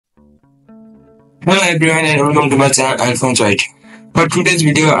Hello everyone and welcome to my channel Alphonse. For today's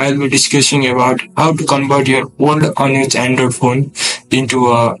video, I'll be discussing about how to convert your old unused Android phone into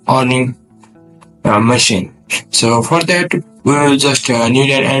a earning machine. So for that, we will just need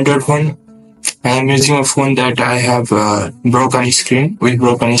an Android phone. I am using a phone that I have broken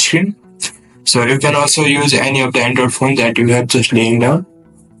screen. So you can also use any of the Android phone that you have just laying down.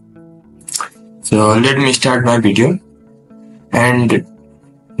 So let me start my video. And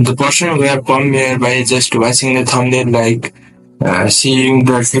the person who have come here by just watching the thumbnail, like seeing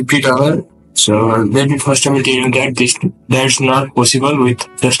the $50. So let me first of all tell you that that's not possible with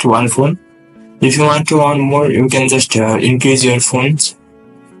just one phone. If you want to earn more, you can just increase your phones,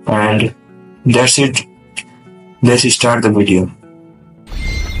 and that's it. Let's start the video.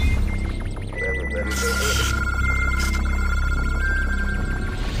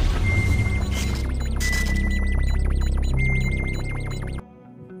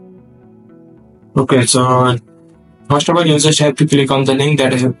 Okay, so first of all, you just have to click on the link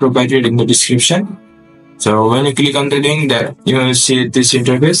that I have provided in the description. So when you click on the link, that you will see this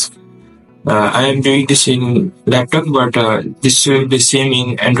interface. I am doing this in laptop, but this will be same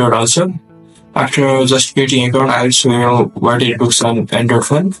in Android also. After just creating account, I will show you what it looks on Android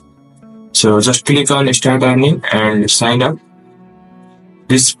phone. So just click on Start Earning and sign up.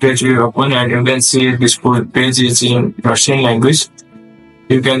 This page will open and you can see this page is in Russian language.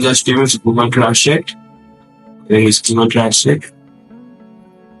 You can just use Google Translate. There is Google Translate.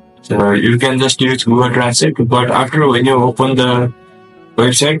 So you can just use Google Translate, but after when you open the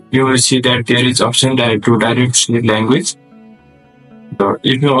website, you will see that there is option to direct speech language. So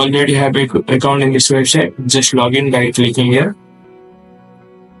if you already have an account in this website, just log in by clicking here.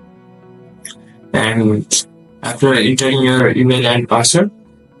 And after entering your email and password,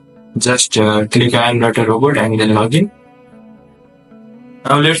 just click I am not a robot and then log in.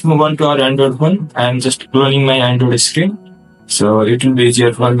 Now let's move on to our Android phone. I am just cloning my Android screen, so it will be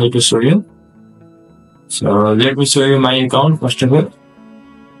easier for me to show you. So let me show you my account first of all.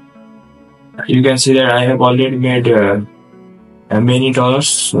 You can see that I have already made many dollars.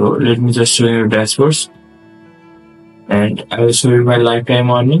 So let me just show you dashboards, and I will show you my lifetime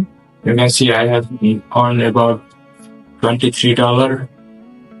earning. You can see I have earned about $23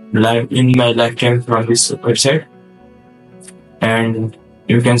 in my lifetime from this website, and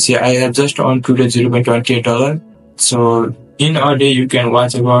you can see I have just earned today $0.28. So in a day you can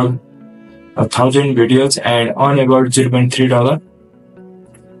watch about 1,000 videos and earn about $0.3.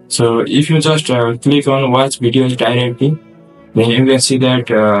 So if you just click on watch videos directly, then you can see that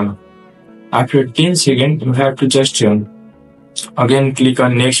after 10 seconds you have to just again click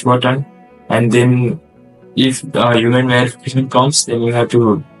on next button, and then if the human verification comes, then you have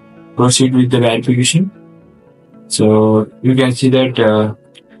to proceed with the verification. So you can see that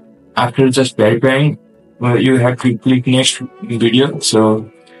after just verifying, you have to click next video.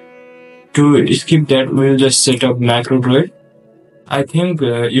 So to skip that, we'll just set up Macrodroid. I think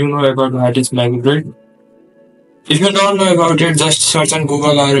you know about what is Macrodroid. If you don't know about it, just search on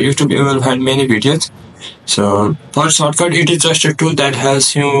Google or YouTube, you will find many videos. So for shortcut, it is just a tool that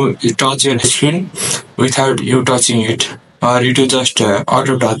helps you touch your screen without you touching it, or it is just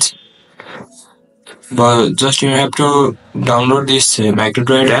auto touch. But just you have to download this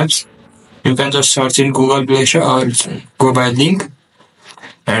Macrodroid apps. You can just search in Google Play Store or go by link.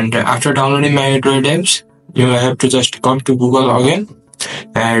 And after downloading Macrodroid apps, you have to just come to Google again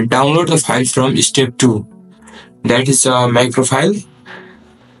and download the file from step 2. That is a micro file.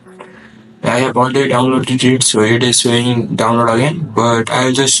 I have already downloaded it, so it is showing download again. But I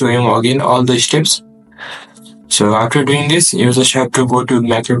will just show you again all the steps. So after doing this, you just have to go to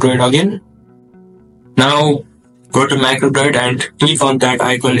Macrodroid again. Now go to Macrodroid and click on that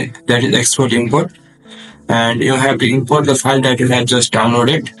icon that is export import, and you have to import the file that you have just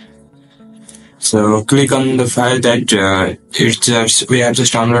downloaded. So click on the file that we have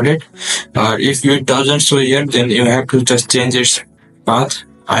just downloaded. If it doesn't show here, then you have to just change its path.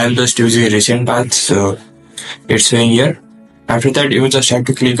 I am just using recent path, so it's showing here. After that, you just have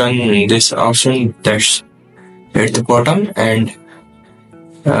to click on this option that's at the bottom, and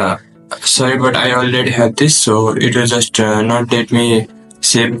sorry, but I already have this, so it will just not let me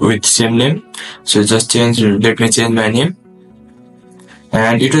save with same name. So just let me change my name,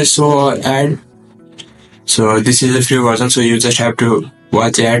 and it will show ad. So this is a free version, so you just have to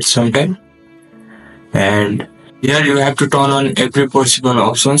watch ads sometime. And here you have to turn on every possible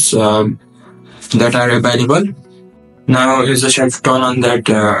options that are available. Now you just have to turn on that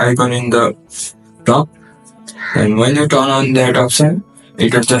icon in the top, and when you turn on that option,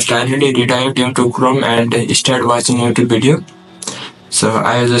 it will just directly redirect you to Chrome and start watching YouTube video. So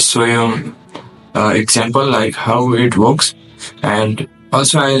I will just show you example like how it works, and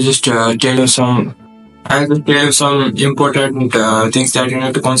also I'll just tell you some important things that you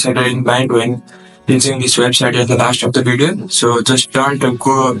need to consider in mind when using this website at the last of the video. So just don't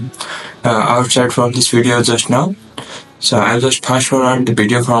go outside from this video just now. So I'll just fast forward the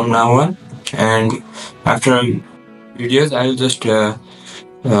video from now on, and after videos I'll just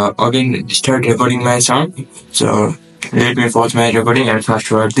again start recording my sound. So let me pause my recording and fast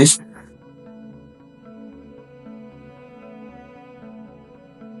forward this.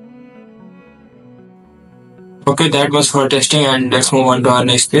 Okay, that was for testing, and let's move on to our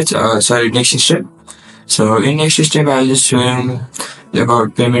next page. Next step. So in next step, I'll just show you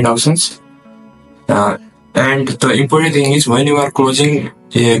about payment options. And the important thing is when you are closing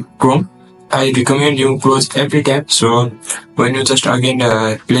a Chrome, I recommend you close every tab. So when you just again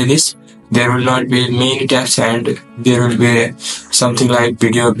play this, there will not be many tabs, and there will be something like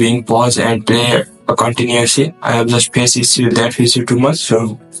video being paused and play continuously. I have just faced that feature too much,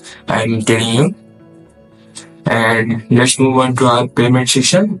 so I'm telling you. And let's move on to our payment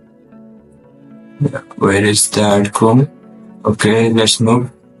section. Where is that Chrome? Okay, let's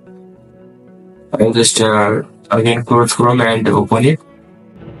move. I'll just again close Chrome and open it.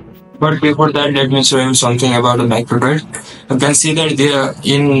 But before that, let me show you something about the Macrodroid. You can see that there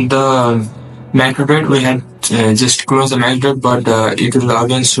in the Macrodroid we have just closed the Macrodroid, but it will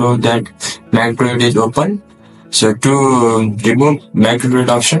again show that Macrodroid is open. So to remove Macrodroid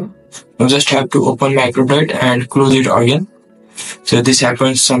option, you just have to open Macrodroid and close it again. So this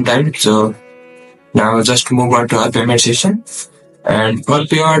happens sometimes. So now just move on to our payment section. And for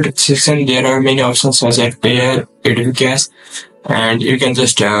payout section, there are many options such as payer, ATM cash, and you can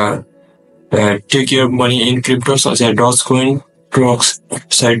just take your money in crypto such as Dogecoin,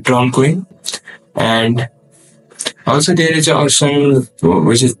 Tron coin, and also there is an option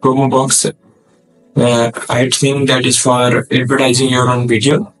which is promo box. I think that is for advertising your own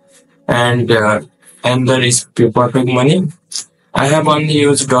video, and there is perfect money. I have only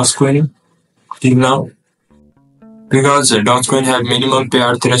used Dogecoin till now because Dogecoin have minimum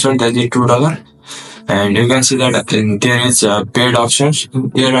payout threshold that is $2, and you can see that there is paid options.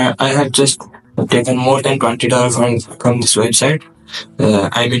 Here I have just taken more than $20 from this website.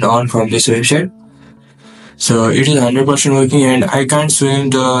 From this website. So it is 100% working, and I can't show him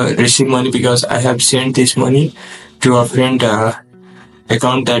the receive money because I have sent this money to a friend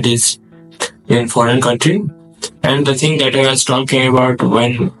account that is in foreign country. And the thing that I was talking about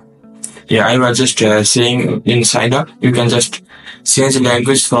when I was just saying in sign up, you can just change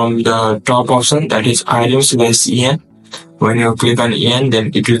language from the top option, that is IRIM/EN. When you click on EN, then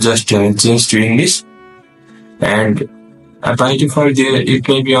it will just change to English. And by default, it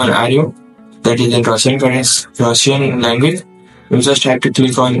may be on IRIM, that is in Russian language. You just have to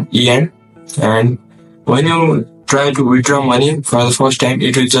click on EN, and when you try to withdraw money for the first time,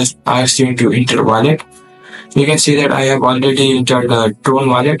 it will just ask you to enter wallet. You can see that I have already entered the Tron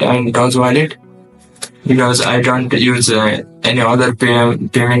wallet and Doge wallet because I don't use any other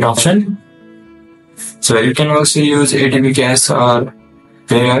payment option. So you can also use ATM cash or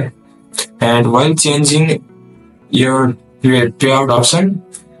payer. And while changing your payout option,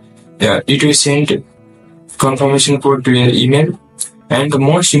 it will send confirmation code to your email. And the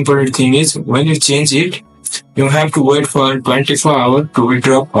most important thing is when you change it, you have to wait for 24 hours to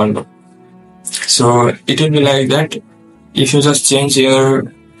withdraw fund. So it will be like that. If you just change your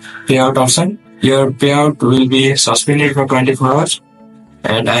payout option, your payout will be suspended for 24 hours.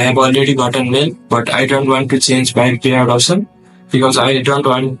 And I have already gotten mail, but I don't want to change my payout option because I don't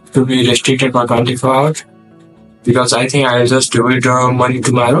want to be restricted for 24 hours. Because I think I'll just withdraw money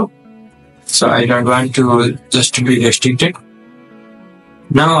tomorrow. So I don't want to just be restricted.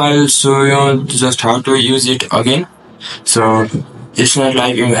 Now I'll show you just how to use it again. So it's not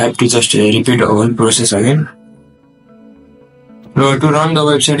like you have to just repeat the whole process again. So to run the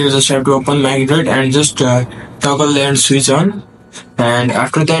website, you just have to open Macrodroid and just toggle and switch on. And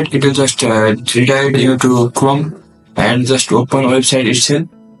after that, it will just redirect you to Chrome and just open website itself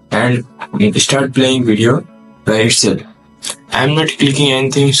and start playing video by itself. I'm not clicking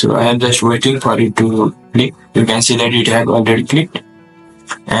anything, so I am just waiting for it to click. You can see that it has already clicked.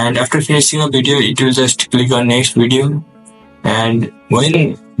 And after finishing a video, it will just click on next video. And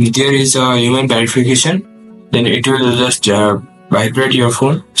when there is a human verification, then it will just vibrate your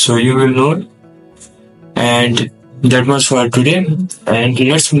phone, so you will know. And that was for today. And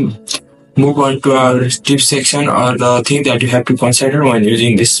let's move on to our tips section, or the thing that you have to consider when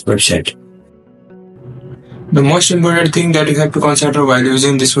using this website. The most important thing that you have to consider while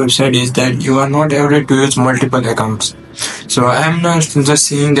using this website is that you are not able to use multiple accounts. So I am not just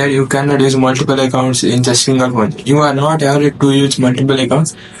saying that you cannot use multiple accounts in just single one. You are not able to use multiple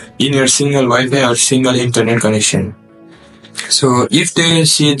accounts in your single Wi-Fi or single internet connection. So if they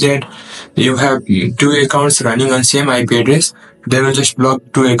see that you have two accounts running on same IP address, they will just block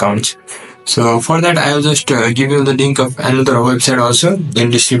two accounts. So for that, I will just give you the link of another website also in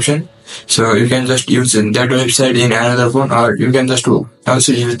description. So you can just use that website in another phone, or you can just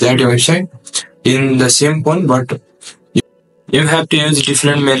also use that website in the same phone, but you have to use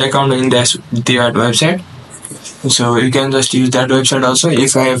different mail account in that website. So you can just use that website also.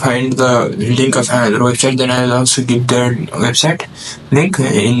 If I find the link of another website, then I will also give that website link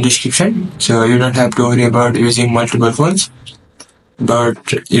in description. So you don't have to worry about using multiple phones.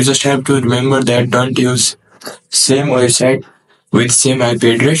 But you just have to remember that don't use same website with same IP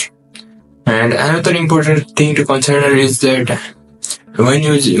address. And another important thing to consider is that when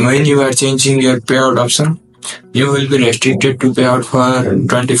you are changing your payout option, you will be restricted to payout for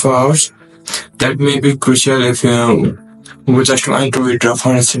 24 hours. That may be crucial if you just want to withdraw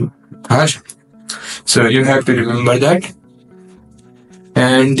funds fast. So you have to remember that.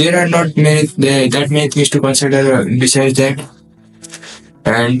 And there are not that many things to consider besides that.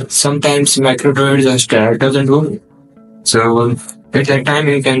 And sometimes Macrodroid just doesn't work. So at that time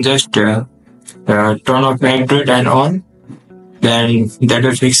you can just turn off Macrodroid and on. Then that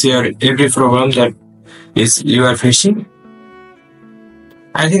will fix your every problem that is you are facing.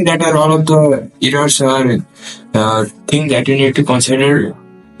 I think that are all of the errors or things that you need to consider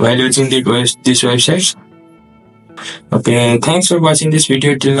while using this website. Okay, thanks for watching this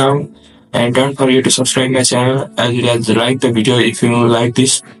video till now, and don't forget to subscribe my channel as well as like the video if you like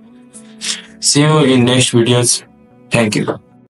this. See you in next videos. Thank you.